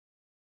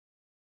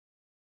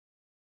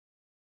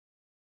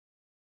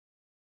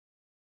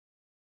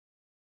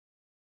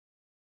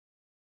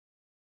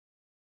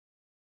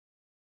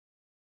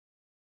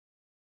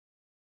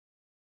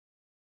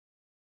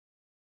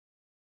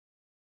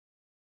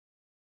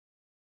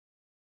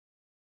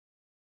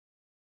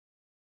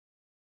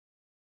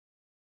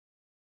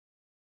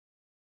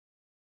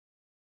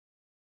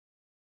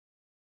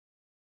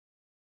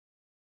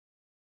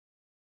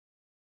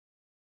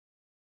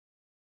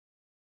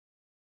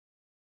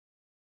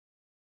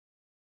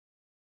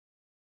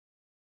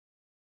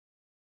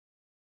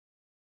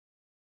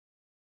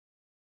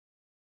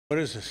What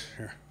is this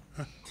here?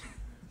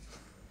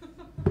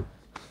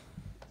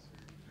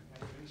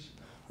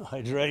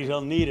 I ready, I'll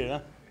need it,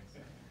 huh?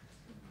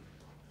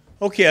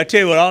 Okay, I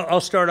tell you what,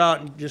 I'll start out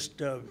and just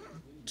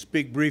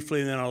speak briefly,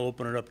 and then I'll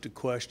open it up to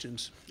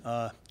questions.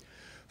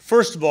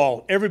 First of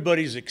all,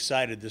 everybody's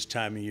excited this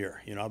time of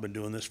year. You know, I've been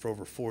doing this for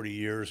over 40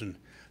 years, and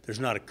there's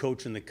not a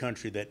coach in the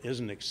country that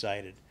isn't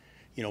excited.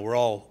 You know, we're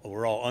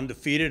all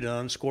undefeated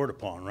and unscored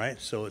upon,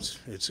 right? So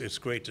it's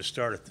great to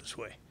start it this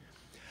way.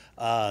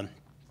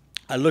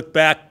 I look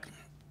back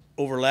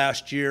over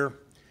last year,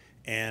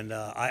 and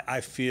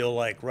I feel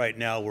like right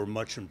now we're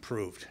much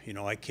improved. You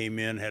know, I came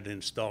in, had to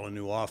install a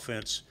new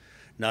offense.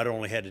 Not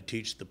only had to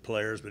teach the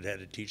players, but had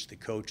to teach the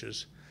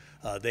coaches.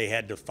 They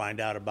had to find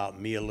out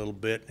about me a little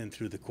bit, and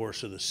through the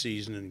course of the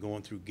season and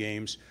going through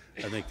games,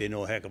 I think they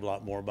know a heck of a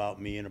lot more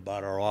about me and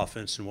about our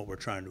offense and what we're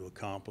trying to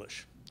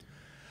accomplish.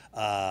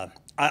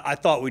 I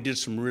thought we did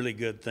some really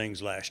good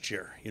things last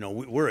year. You know,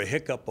 we're a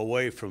hiccup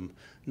away from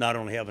not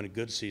only having a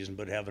good season,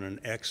 but having an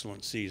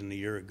excellent season a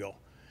year ago.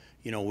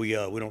 You know, we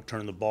don't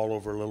turn the ball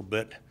over a little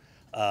bit.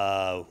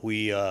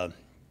 We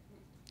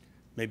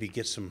maybe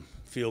get some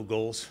field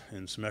goals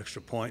and some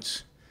extra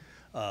points,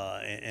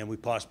 and we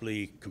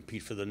possibly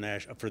compete for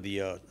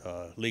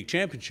the league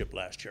championship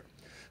last year.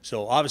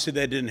 So obviously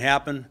that didn't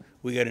happen.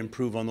 We got to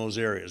improve on those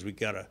areas. We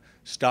got to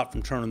stop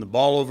from turning the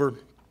ball over.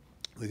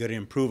 We got to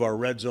improve our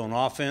red zone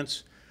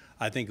offense.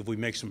 I think if we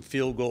make some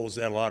field goals,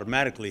 that'll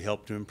automatically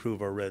help to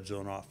improve our red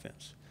zone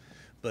offense.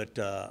 But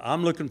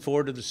I'm looking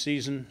forward to the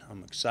season.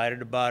 I'm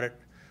excited about it.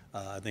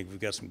 I think we've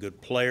got some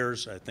good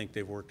players. I think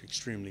they've worked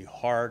extremely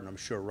hard, and I'm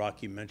sure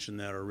Rocky mentioned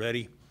that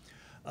already.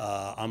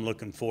 I'm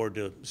looking forward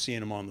to seeing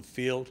them on the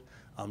field.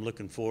 I'm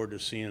looking forward to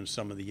seeing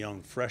some of the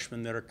young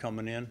freshmen that are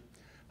coming in.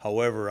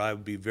 However, I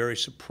would be very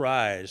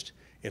surprised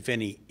if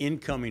any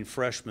incoming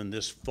freshmen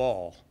this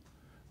fall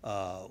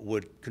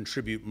would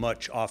contribute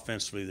much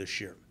offensively this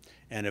year.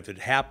 And if it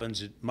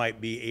happens, it might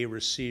be a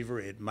receiver,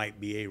 it might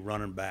be a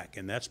running back,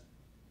 and that's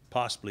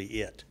possibly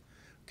it.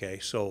 Okay,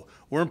 so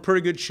we're in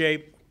pretty good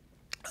shape.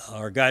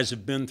 Our guys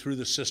have been through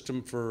the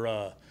system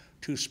for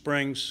 2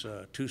 springs,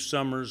 2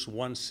 summers,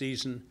 1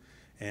 season,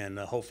 and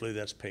hopefully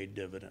that's paid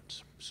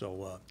dividends.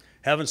 So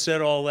having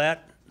said all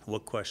that,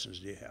 what questions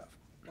do you have?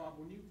 Bob,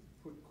 when you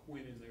put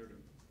Quinn in there to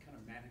kind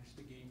of manage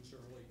the games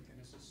early,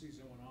 and as the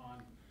season went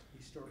on,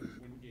 he started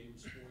to win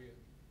games for you,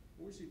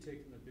 where's he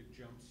taken the big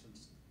jump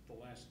since the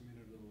last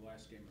minute of the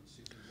last game of the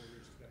season? Where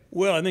is today?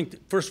 Well, I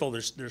think, first of all,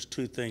 there's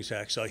 2 things,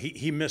 actually.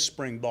 He missed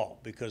spring ball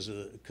because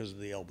of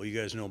the elbow. You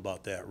guys know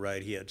about that,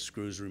 right? He had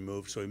screws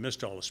removed, so he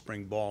missed all the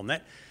spring ball.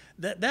 And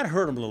that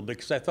hurt him a little bit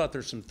because I thought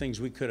there's some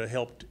things we could have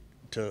helped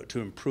to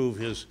improve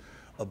his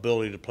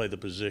ability to play the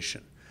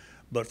position.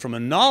 But from a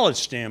knowledge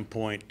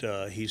standpoint,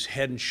 he's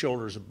head and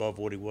shoulders above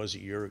what he was a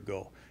year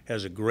ago.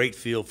 Has a great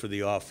feel for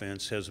the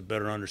offense, has a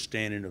better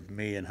understanding of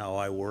me and how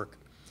I work.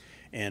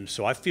 And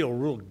so I feel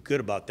real good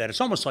about that.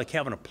 It's almost like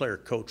having a player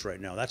coach right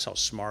now. That's how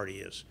smart he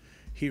is.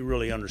 He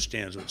really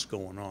understands what's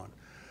going on.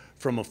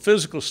 From a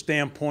physical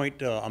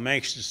standpoint, I'm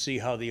anxious to see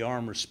how the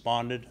arm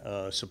responded.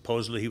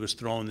 Supposedly he was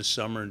throwing this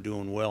summer and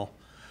doing well.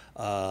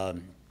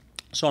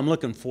 So I'm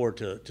looking forward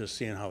to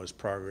seeing how his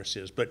progress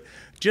is. But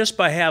just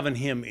by having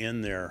him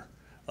in there,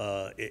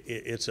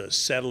 it's a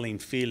settling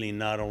feeling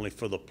not only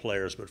for the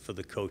players but for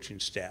the coaching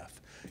staff.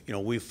 You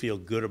know, we feel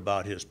good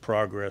about his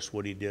progress,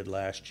 what he did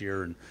last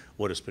year, and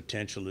what his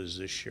potential is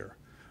this year.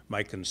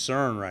 My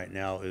concern right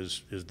now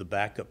is the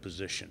backup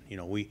position. You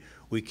know,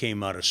 we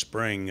came out of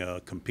spring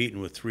competing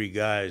with 3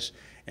 guys,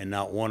 and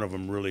not one of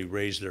them really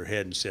raised their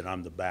head and said,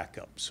 I'm the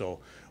backup. So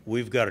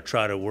we've got to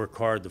try to work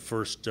hard the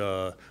first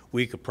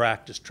week of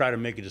practice, try to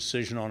make a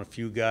decision on a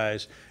few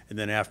guys, and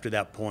then after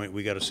that point,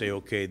 we got to say,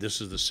 okay,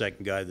 this is the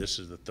second guy, this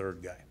is the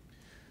third guy.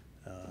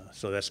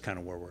 So that's kind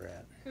of where we're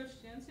at. Coach,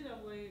 the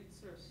NCAA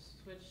sort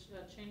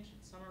of changed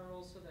summer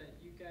rules so that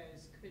you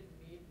guys could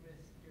meet with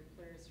your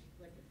players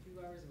like a few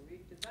hours a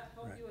week. Did that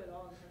help you at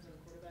all in terms of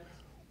quarterbacks?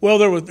 Well,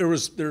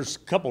 there's a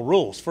couple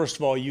rules. First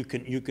of all, you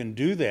can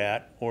do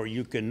that, or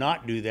you can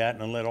not do that,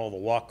 and let all the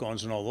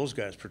walk-ons and all those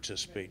guys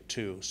participate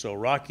too. So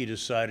Rocky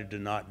decided to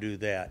not do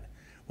that,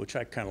 which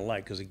I kind of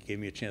like because it gave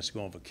me a chance to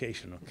go on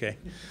vacation. Okay,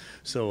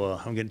 so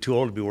I'm getting too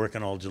old to be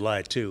working all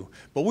July too.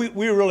 But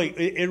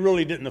it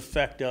really didn't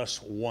affect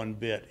us one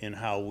bit in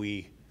how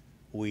we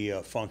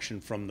function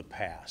from the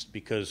past,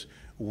 because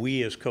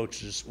we as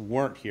coaches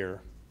weren't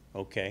here.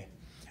 Okay.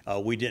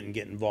 We didn't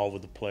get involved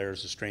with the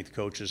players, the strength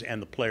coaches, and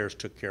the players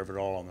took care of it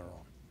all on their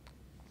own.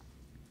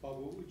 Bob,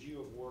 what would you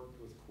have worked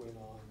with Quinn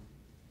on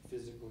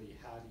physically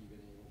had he been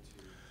able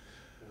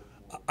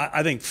to work more?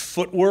 I think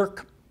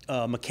footwork,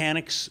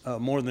 mechanics,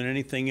 more than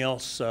anything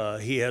else.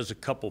 He has a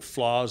couple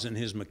flaws in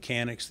his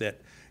mechanics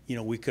that, you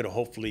know, we could have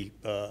hopefully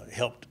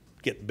helped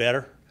get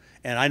better.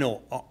 And I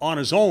know on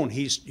his own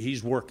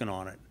he's working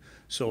on it.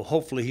 So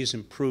hopefully he's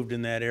improved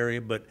in that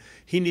area. But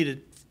he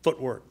needed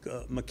footwork,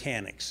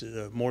 mechanics,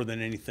 more than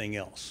anything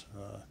else.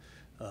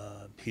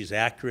 He's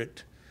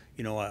accurate.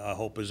 You know, I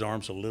hope his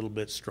arm's a little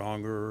bit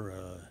stronger.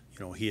 You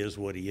know, he is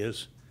what he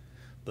is.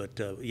 But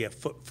yeah,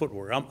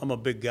 footwork. I'm a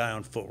big guy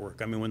on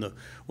footwork. I mean,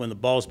 when the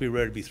balls be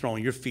ready to be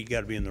thrown, your feet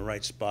got to be in the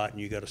right spot, and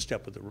you got to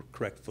step with the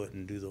correct foot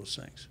and do those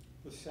things.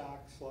 The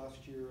sacks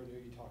last year, I know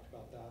you talked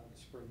about that in the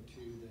spring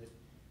too, that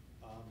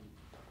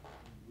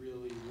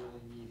really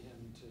need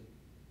him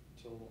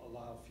to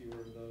allow fewer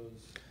of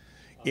those.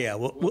 Yeah,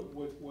 well,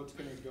 what's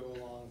going to go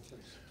along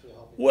to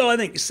help him? Well, I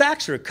think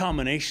sacks are a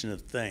combination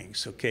of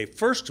things, okay?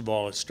 First of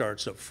all, it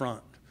starts up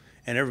front,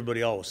 and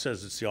everybody always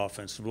says it's the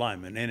offensive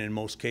lineman, and in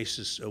most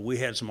cases, we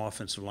had some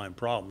offensive line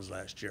problems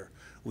last year.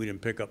 We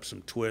didn't pick up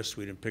some twists,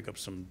 we didn't pick up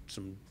some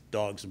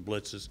dogs and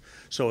blitzes,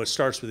 so it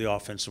starts with the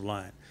offensive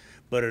line.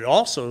 But it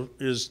also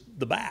is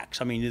the backs.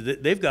 I mean,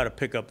 they've got to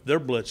pick up their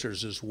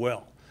blitzers as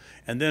well.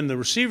 And then the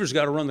receiver's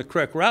got to run the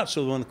correct route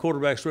so when the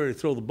quarterback's ready to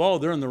throw the ball,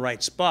 they're in the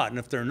right spot. And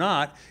if they're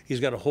not,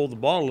 he's got to hold the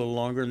ball a little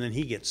longer, and then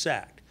he gets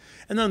sacked.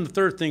 And then the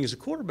third thing is the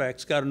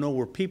quarterback's got to know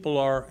where people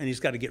are, and he's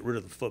got to get rid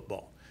of the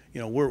football. You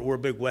know, we're a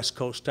big West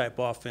Coast type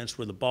offense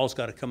where the ball's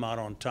got to come out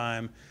on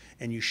time,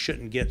 and you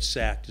shouldn't get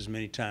sacked as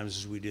many times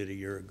as we did a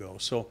year ago.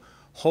 So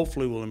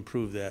hopefully we'll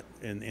improve that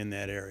in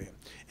that area.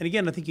 And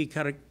again, I think you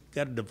kind of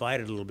got to divide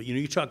it a little bit. You know,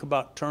 you talk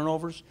about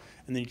turnovers,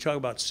 and then you talk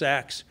about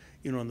sacks.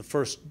 You know, in the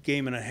first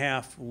game and a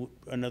half,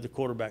 another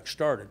quarterback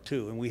started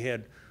too, and we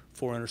had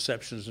 4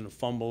 interceptions and a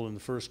fumble in the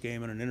first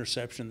game and an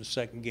interception in the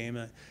second game.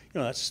 You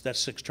know, that's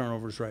 6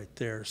 turnovers right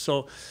there.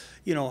 So,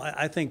 you know,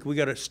 I think we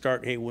got to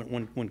start. Hey,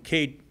 when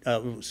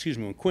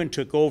Quinn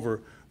took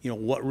over, you know,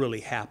 what really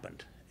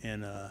happened,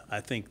 and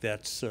I think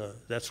that's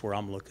where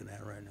I'm looking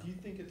at right now. Do you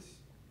think it's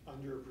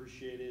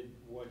underappreciated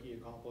what he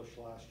accomplished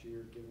last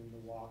year, given the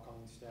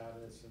walk-on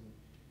status and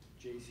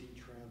JC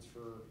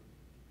transfer?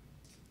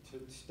 To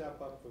step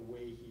up the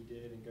way he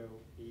did and go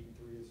 8-3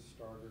 as a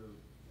starter,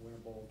 win a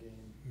bowl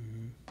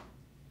game,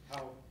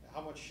 how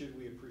much should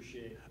we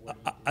appreciate what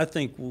he did? I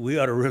think we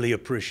ought to really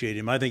appreciate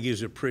him. I think he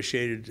was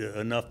appreciated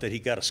enough that he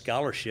got a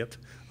scholarship,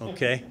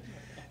 okay?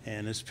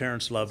 And his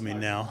parents love me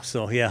now,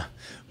 so yeah.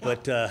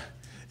 But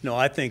no,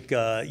 I think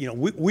you know,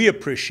 we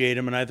appreciate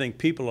him, and I think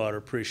people ought to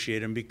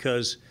appreciate him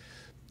because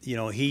you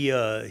know,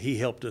 he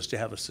helped us to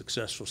have a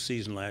successful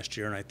season last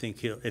year, and I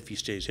think if he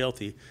stays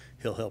healthy,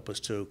 he'll help us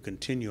to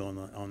continue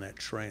on that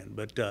trend.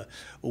 But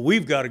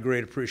we've got a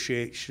great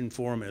appreciation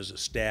for him as a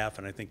staff,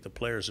 and I think the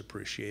players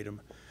appreciate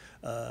him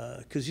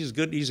because he's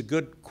good. He's a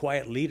good,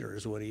 quiet leader,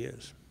 is what he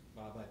is.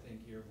 Bob, I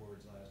think your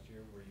words last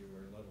year where you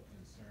were a little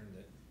concerned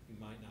that he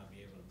might not be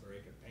able to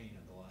break a pane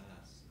of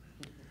glass.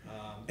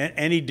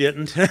 And he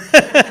didn't.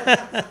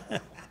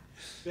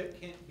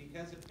 But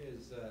because of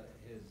his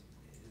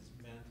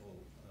mental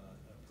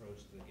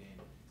approach to the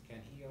game, can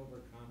he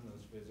overcome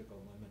those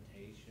physical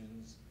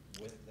limitations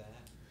with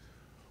that?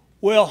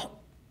 Well,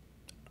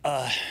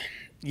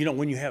 you know,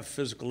 when you have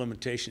physical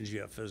limitations,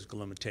 you have physical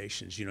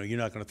limitations. You know, you're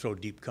not going to throw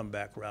deep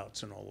comeback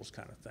routes and all those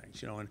kind of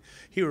things. You know, and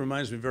he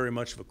reminds me very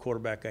much of a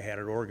quarterback I had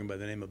at Oregon by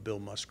the name of Bill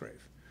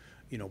Musgrave.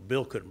 You know,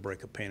 Bill couldn't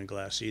break a pane of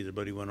glass either,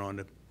 but he went on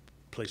to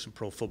play some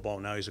pro football.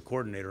 Now he's a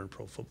coordinator in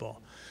pro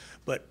football.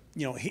 But,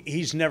 you know,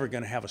 he's never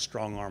going to have a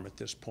strong arm at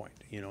this point.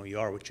 You know, you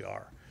are what you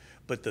are.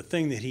 But the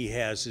thing that he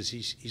has is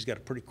he's got a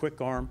pretty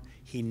quick arm.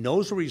 He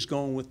knows where he's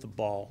going with the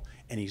ball,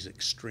 and he's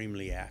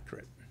extremely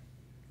accurate.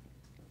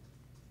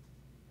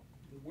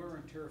 The wear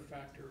and tear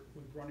factor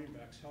with running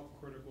backs, how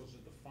critical is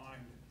it to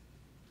find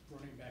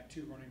running back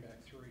 2, running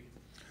back 3?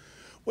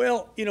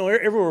 Well, you know,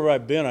 everywhere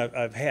I've been,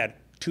 I've had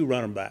 2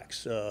 running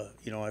backs.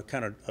 You know, I've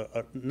kind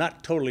of,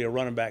 not totally a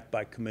running back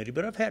by committee,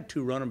 but I've had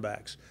 2 running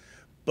backs.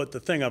 But the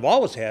thing I've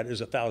always had is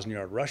a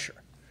 1,000-yard rusher,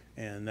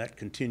 and that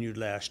continued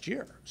last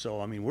year.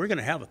 So, I mean, we're going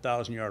to have a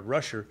 1,000-yard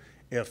rusher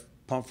if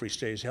Pumphrey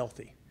stays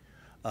healthy.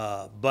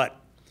 But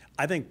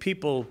I think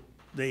people,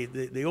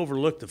 they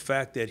overlook the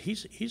fact that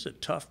he's a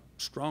tough,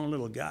 strong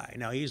little guy.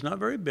 Now, he's not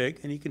very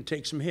big, and he can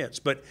take some hits,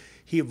 but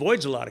he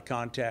avoids a lot of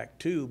contact,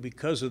 too,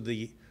 because of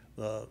the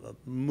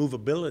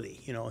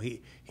movability. You know,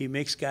 he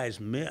makes guys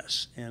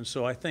miss. And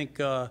so I think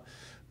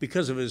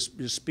because of his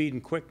speed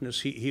and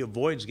quickness, he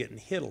avoids getting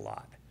hit a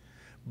lot.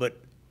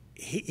 But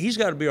he's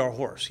got to be our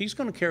horse. He's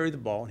going to carry the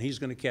ball, and he's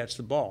going to catch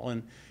the ball,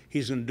 and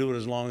he's going to do it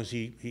as long as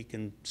he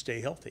can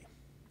stay healthy.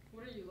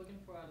 What are you looking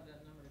for out of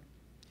that number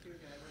 2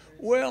 guy?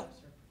 Well,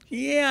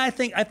 yeah, I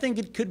think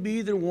it could be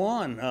either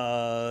one,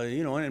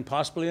 you know, and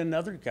possibly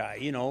another guy.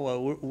 You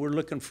know, we're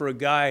looking for a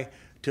guy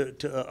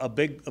a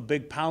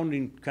big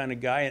pounding kind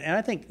of guy, and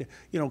I think,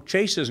 you know,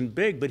 Chase isn't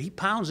big, but he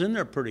pounds in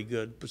there pretty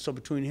good. So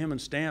between him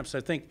and Stamps, I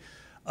think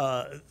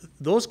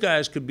those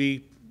guys could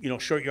be, you know,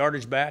 short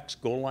yardage backs,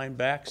 goal line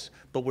backs,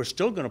 but we're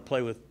still going to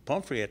play with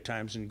Pumphrey at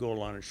times in goal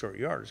line and short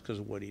yardage because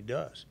of what he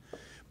does.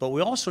 But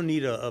we also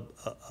need a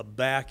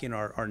back in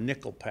our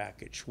nickel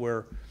package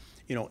where,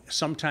 you know,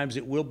 sometimes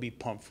it will be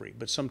Pumphrey,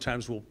 but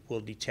sometimes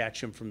we'll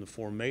detach him from the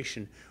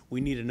formation. We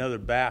need another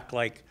back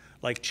like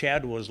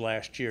Chad was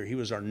last year. He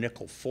was our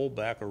nickel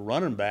fullback or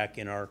running back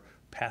in our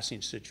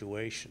passing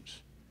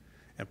situations.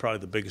 And probably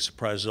the biggest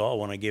surprise of all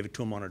when I gave it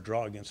to him on a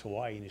draw against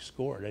Hawaii and he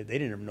scored. They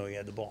didn't even know he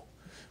had the ball.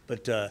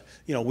 But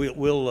you know,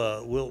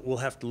 we'll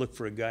have to look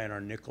for a guy in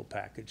our nickel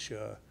package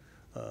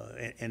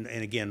And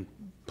again,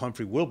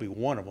 Pumphrey will be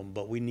one of them,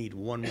 but we need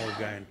one more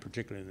guy, in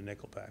particularly in the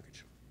nickel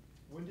package.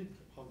 When did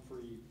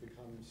Humphrey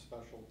become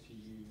special to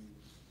you?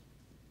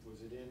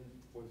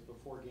 Was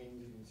before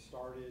games even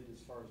started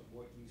as far as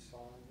what you saw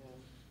in him,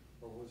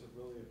 or was it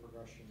really a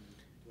progression?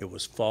 It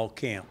was fall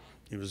camp.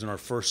 It was in our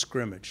first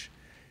scrimmage.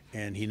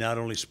 And he not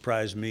only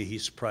surprised me, he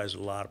surprised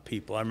a lot of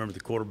people. I remember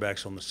the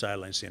quarterbacks on the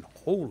sideline saying,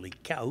 "Holy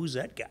cow, who's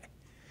that guy?"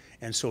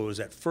 And so it was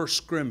that first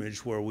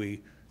scrimmage where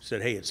we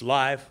said, "Hey, it's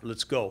live,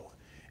 let's go."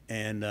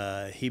 And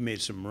he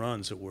made some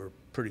runs that were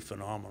pretty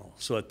phenomenal.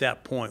 So at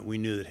that point, we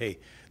knew that, hey,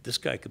 this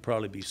guy could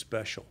probably be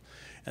special.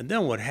 And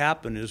then what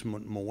happened is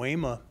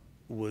Moema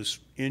was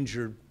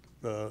injured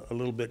a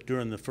little bit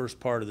during the first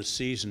part of the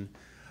season.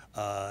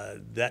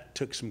 That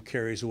took some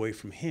carries away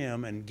from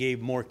him and gave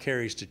more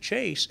carries to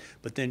Chase,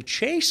 but then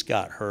Chase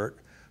got hurt.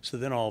 So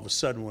then all of a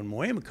sudden when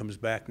Moema comes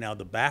back, now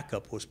the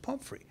backup was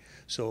Pumphrey.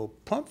 So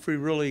Pumphrey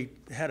really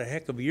had a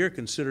heck of a year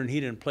considering he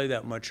didn't play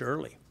that much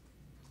early.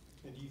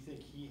 And do you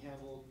think he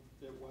handled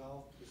it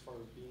well as far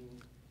as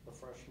being a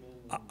freshman?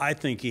 I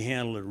think he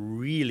handled it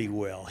really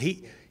well.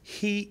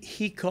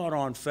 He caught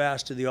on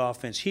fast to the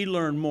offense. He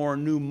learned more,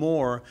 knew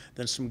more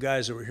than some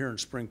guys that were here in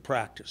spring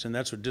practice. And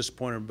that's what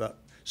disappointed about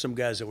some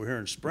guys that were here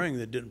in spring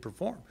that didn't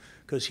perform,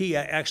 because he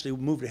actually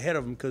moved ahead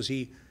of them because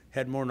he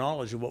had more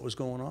knowledge of what was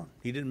going on.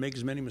 He didn't make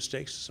as many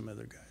mistakes as some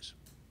other guys.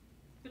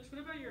 But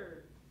what about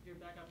your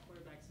backup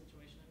quarterback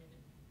situation? I mean,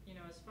 you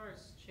know, as far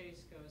as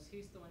Chase goes,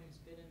 he's the one who's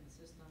been in the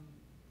system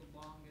the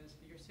longest,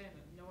 but you're saying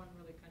that no one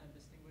really kind of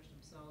distinguished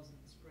themselves in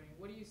the spring.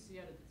 What do you see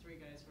out of the three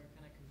guys who are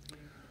kind of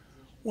competing for the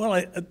position?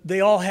 Well,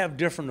 they all have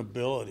different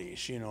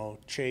abilities. You know,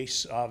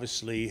 Chase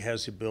obviously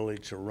has the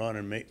ability to run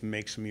and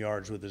make some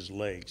yards with his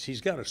legs.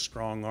 He's got a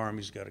strong arm.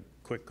 He's got a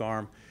quick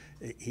arm.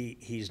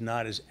 He's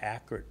not as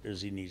accurate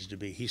as he needs to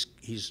be.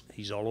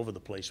 He's all over the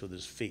place with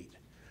his feet.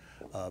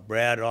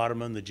 Brad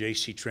Ottoman, the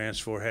JC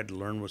transfer, had to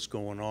learn what's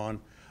going on.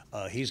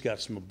 He's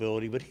got some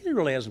ability, but he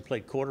really hasn't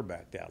played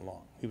quarterback that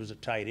long. He was a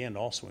tight end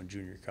also in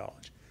junior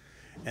college.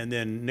 And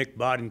then Nick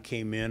Bodden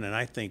came in, and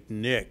I think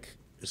Nick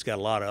has got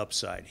a lot of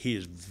upside. He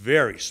is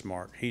very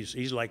smart.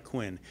 He's like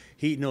Quinn.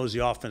 He knows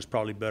the offense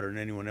probably better than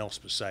anyone else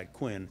beside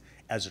Quinn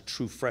as a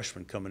true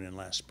freshman coming in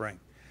last spring.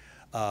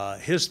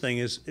 His thing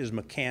is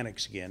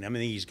mechanics again. I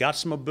mean, he's got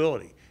some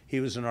ability. He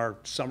was in our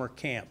summer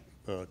camp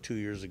 2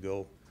 years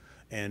ago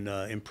and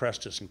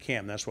impressed us in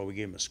camp. And that's why we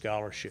gave him a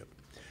scholarship.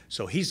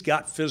 So he's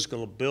got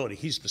physical ability.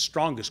 He's the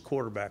strongest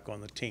quarterback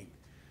on the team.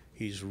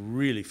 He's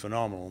really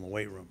phenomenal in the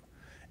weight room.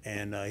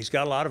 And he's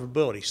got a lot of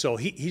ability. So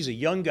he's a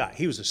young guy.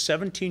 He was a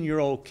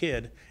 17-year-old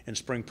kid in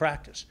spring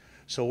practice.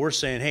 So we're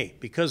saying, hey,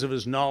 because of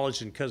his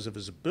knowledge and because of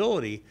his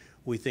ability,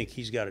 we think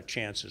he's got a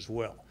chance as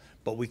well.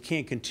 But we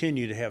can't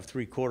continue to have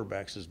three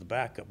quarterbacks as the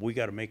backup. We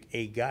got to make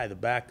a guy the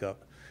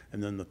backup,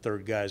 and then the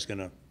third guy's going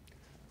to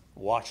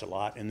watch a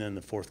lot, and then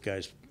the fourth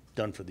guy's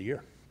done for the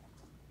year,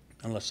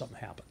 unless something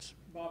happens.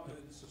 Bob,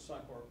 this is a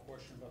sidebar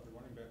question about the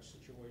running back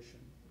situation.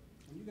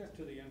 When you got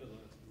to the end of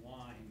the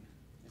line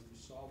and you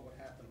saw what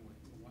happened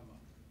with Moema,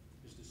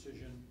 his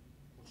decision,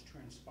 what's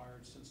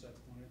transpired since that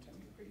point in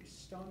time, are you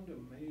stunned,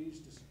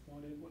 amazed,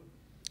 disappointed? What?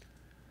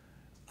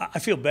 I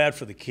feel bad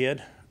for the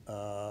kid.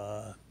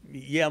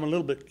 Yeah, I'm a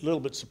little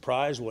bit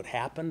surprised what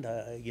happened.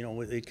 You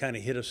know, it kind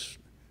of hit us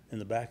in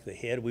the back of the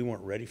head. We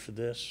weren't ready for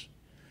this.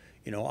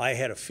 You know, I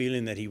had a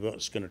feeling that he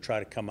was going to try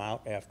to come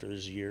out after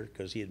his year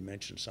because he had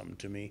mentioned something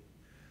to me.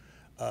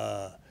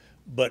 For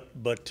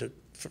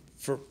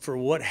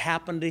what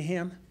happened to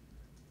him,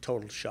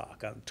 total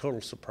shock. I'm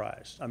total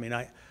surprise. I mean,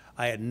 I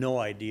had no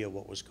idea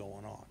what was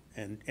going on,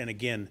 and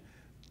again,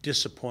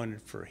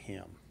 disappointed for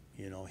him.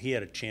 You know, he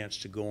had a chance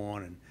to go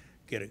on and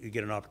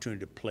get an opportunity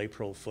to play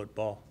pro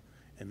football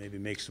and maybe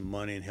make some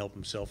money and help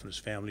himself and his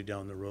family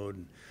down the road.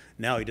 And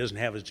now he doesn't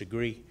have his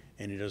degree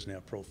and he doesn't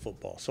have pro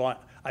football. So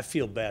I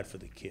feel bad for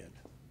the kid.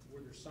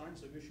 Were there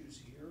signs of issues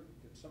here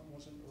that something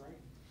wasn't right?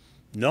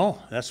 No,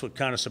 that's what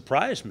kind of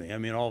surprised me. I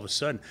mean, all of a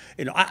sudden,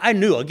 you know, I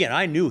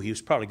knew he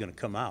was probably going to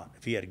come out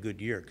if he had a good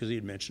year because he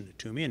had mentioned it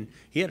to me, and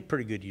he had a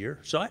pretty good year.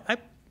 So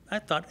I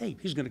thought, hey,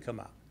 he's going to come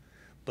out.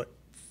 But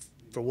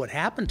for what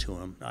happened to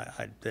him,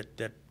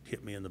 that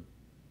hit me in the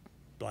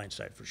blind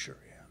side for sure,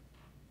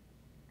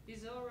 yeah.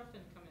 Ezell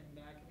Ruffin coming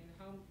back, I mean,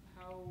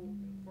 how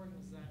important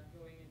was that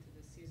going into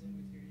this season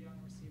with your young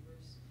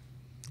receivers?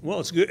 Well,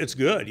 it's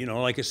good. You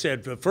know, like I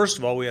said, first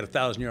of all, we had a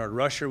 1,000-yard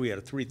rusher, we had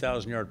a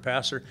 3,000-yard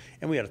passer,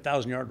 and we had a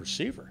 1,000-yard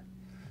receiver.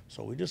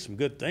 So we did some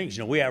good things.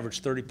 You know, we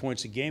averaged 30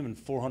 points a game and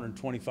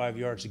 425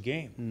 yards a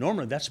game.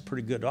 Normally, that's a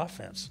pretty good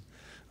offense,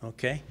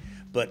 okay?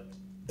 But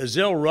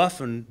Ezell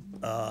Ruffin,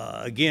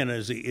 again,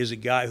 is a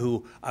guy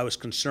who I was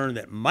concerned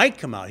that might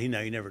come out. He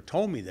never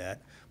told me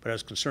that, but I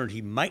was concerned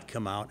he might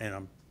come out, and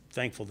I'm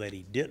thankful that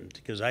he didn't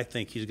because I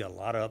think he's got a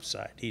lot of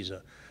upside. He's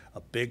a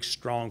big,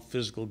 strong,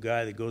 physical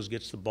guy that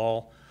gets the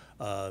ball,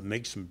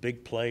 makes some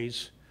big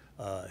plays,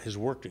 has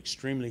worked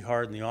extremely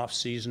hard in the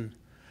offseason,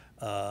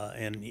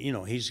 and, you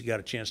know, he's got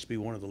a chance to be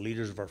one of the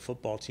leaders of our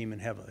football team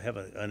and have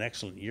an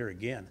excellent year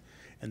again.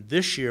 And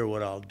this year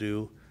what I'll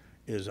do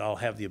is I'll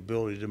have the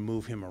ability to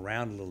move him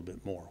around a little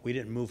bit more. We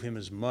didn't move him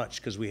as much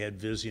because we had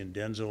Vizzy and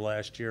Denzo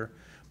last year,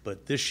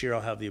 but this year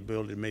I'll have the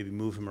ability to maybe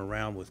move him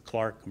around with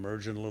Clark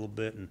emerging a little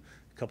bit and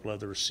a couple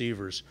other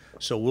receivers.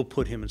 So we'll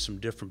put him in some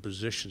different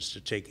positions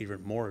to take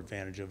even more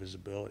advantage of his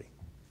ability.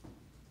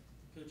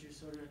 Coach, you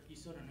sort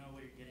of know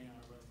what you're getting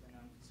out of Ruff right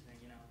now, considering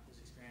his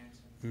experience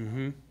and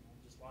Mm-hmm.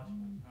 just watching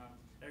him.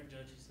 Eric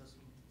Judge, he saw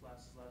some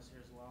flashes last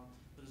year as well.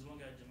 But there's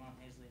one guy, Jamon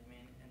Hazley. I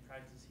mean, in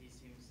practice, he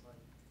seems like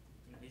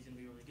he's going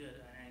to be really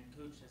good. And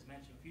Coach has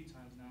mentioned a few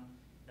times now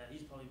that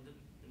he's probably the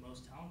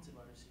most talented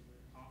wide receiver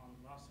on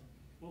the roster.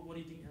 What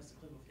do you think has to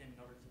click with him in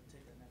order to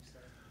take that next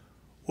step?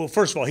 Well,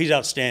 first of all, he's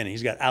outstanding.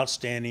 He's got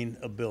outstanding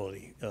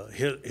ability.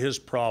 His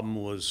problem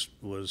was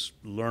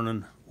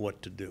learning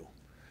what to do.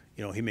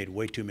 He made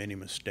way too many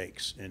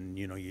mistakes, and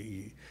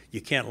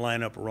you can't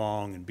line up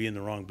wrong and be in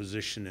the wrong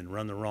position and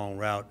run the wrong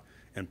route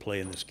and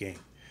play in this game.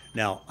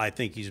 Now, I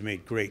think he's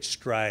made great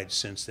strides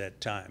since that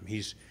time.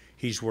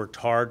 He's worked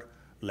hard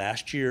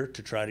last year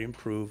to try to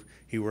improve.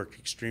 He worked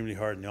extremely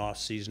hard in the off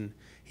season.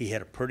 He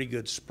had a pretty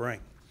good spring.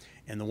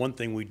 And the one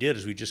thing we did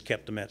is we just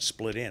kept him at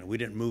split end. We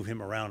didn't move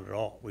him around at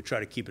all. We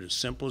tried to keep it as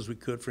simple as we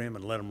could for him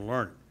and let him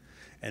learn it.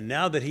 And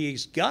now that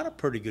he's got a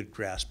pretty good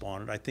grasp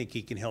on it, I think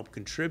he can help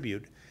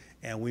contribute.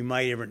 And we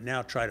might even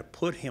now try to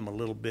put him a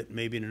little bit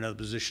maybe in another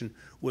position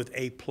with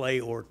a play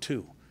or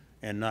two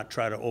and not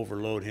try to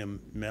overload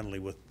him mentally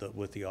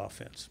with the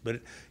offense.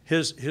 But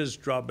his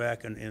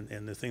drawback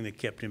and the thing that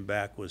kept him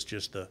back was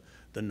just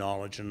the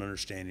knowledge and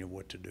understanding of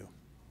what to do.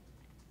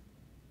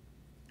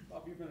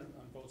 Bob, you've been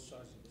on both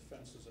sides of the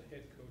fence as a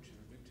head coach in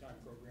a big-time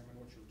program and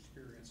what you're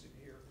experiencing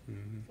here.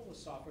 Mm-hmm.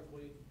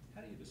 Philosophically,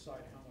 how do you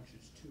decide how much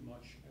is too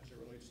much as it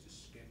relates to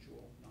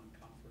schedule,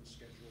 non-conference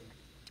schedule?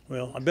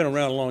 Well, I've been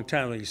around a long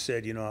time. Like you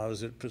said, I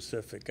was at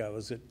Pacific, I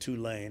was at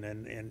Tulane,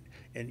 and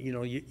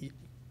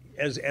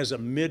as a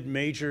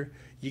mid-major,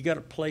 you got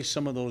to play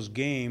some of those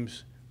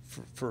games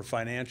for a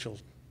financial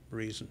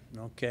reason,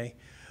 okay?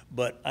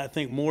 But I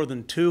think more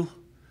than two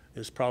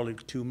is probably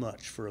too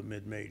much for a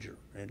mid-major,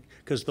 and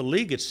because the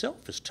league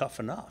itself is tough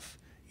enough,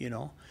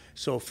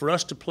 So for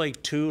us to play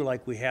two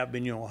like we have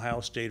been,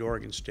 Ohio State,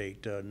 Oregon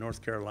State,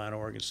 North Carolina,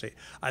 Oregon State,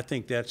 I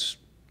think that's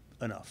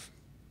enough,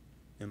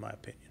 in my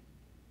opinion.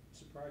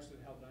 Surprised at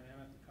how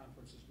dynamic the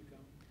conference has become?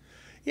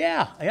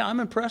 Yeah, I'm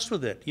impressed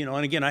with it.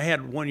 And again, I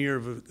had 1 year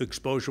of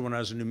exposure when I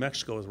was in New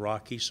Mexico with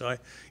Rocky, so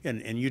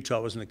and Utah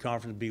was in the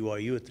conference,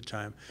 BYU at the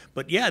time.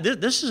 But yeah,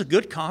 this is a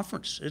good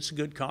conference. It's a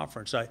good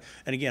conference. And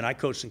again, I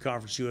coached in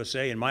Conference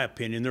USA. In my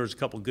opinion, there was a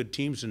couple good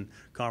teams in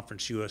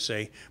Conference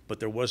USA, but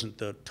there wasn't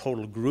the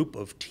total group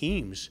of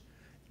teams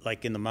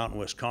like in the Mountain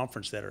West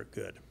Conference that are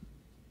good.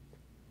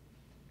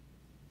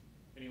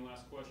 Any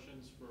last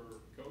questions for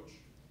Coach?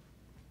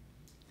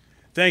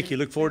 Thank you.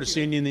 Look forward to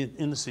seeing you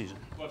in the season.